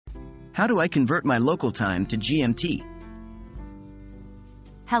How do I convert my local time to GMT?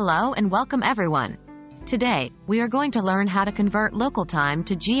 Hello and welcome everyone. Today, we are going to learn how to convert local time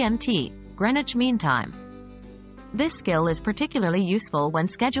to GMT, Greenwich Mean Time. This skill is particularly useful when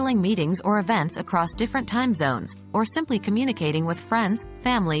scheduling meetings or events across different time zones, or simply communicating with friends,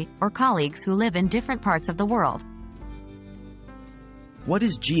 family, or colleagues who live in different parts of the world. What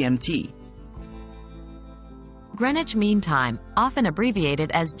is GMT? Greenwich Mean Time, often abbreviated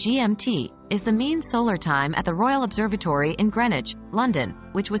as GMT, is the mean solar time at the Royal Observatory in Greenwich, London,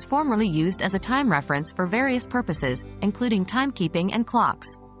 which was formerly used as a time reference for various purposes, including timekeeping and clocks.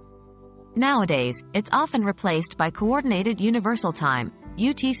 Nowadays, it's often replaced by Coordinated Universal Time,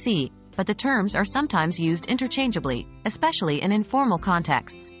 UTC, but the terms are sometimes used interchangeably, especially in informal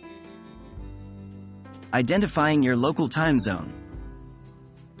contexts. Identifying your local time zone.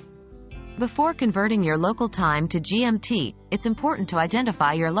 Before converting your local time to GMT, it's important to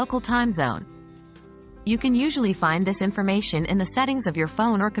identify your local time zone. You can usually find this information in the settings of your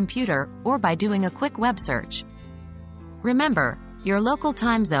phone or computer, or by doing a quick web search. Remember, your local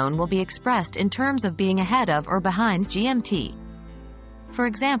time zone will be expressed in terms of being ahead of or behind GMT. For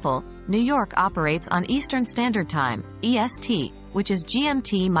example, New York operates on Eastern Standard Time, EST, which is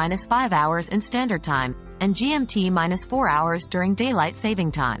GMT minus 5 hours in Standard Time, and GMT minus 4 hours during Daylight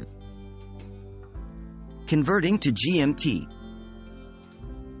Saving Time. Converting to GMT.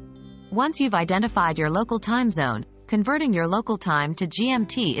 Once you've identified your local time zone, converting your local time to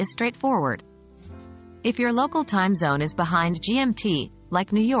GMT is straightforward. If your local time zone is behind GMT,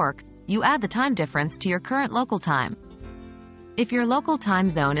 like New York, you add the time difference to your current local time. If your local time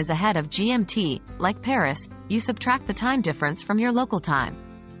zone is ahead of GMT, like Paris, you subtract the time difference from your local time.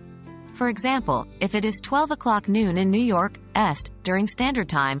 For example, if it is 12 o'clock noon in New York, Est, during Standard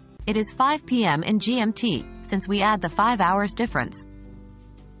Time, it is 5 p.m. in GMT, since we add the 5 hours difference.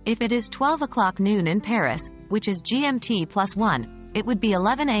 If it is 12 o'clock noon in Paris, which is GMT plus 1, it would be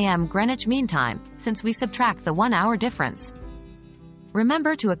 11 a.m. Greenwich Mean Time, since we subtract the 1 hour difference.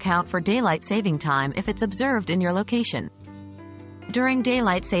 Remember to account for Daylight Saving Time if it's observed in your location. During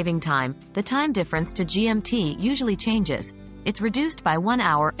Daylight Saving Time, the time difference to GMT usually changes. It's reduced by 1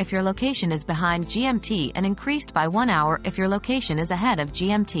 hour if your location is behind GMT and increased by 1 hour if your location is ahead of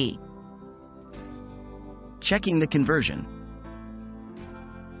GMT. Checking the conversion.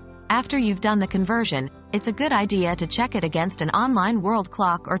 After you've done the conversion, it's a good idea to check it against an online world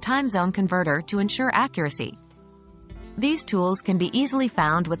clock or time zone converter to ensure accuracy. These tools can be easily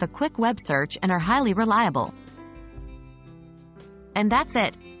found with a quick web search and are highly reliable. And that's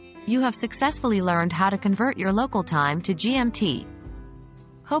it. You have successfully learned how to convert your local time to GMT.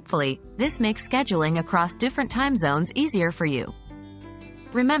 Hopefully, this makes scheduling across different time zones easier for you.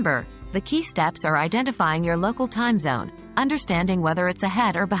 Remember, the key steps are identifying your local time zone, understanding whether it's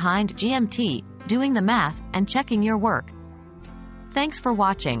ahead or behind GMT, doing the math, and checking your work. Thanks for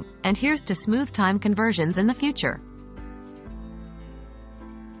watching, and here's to smooth time conversions in the future.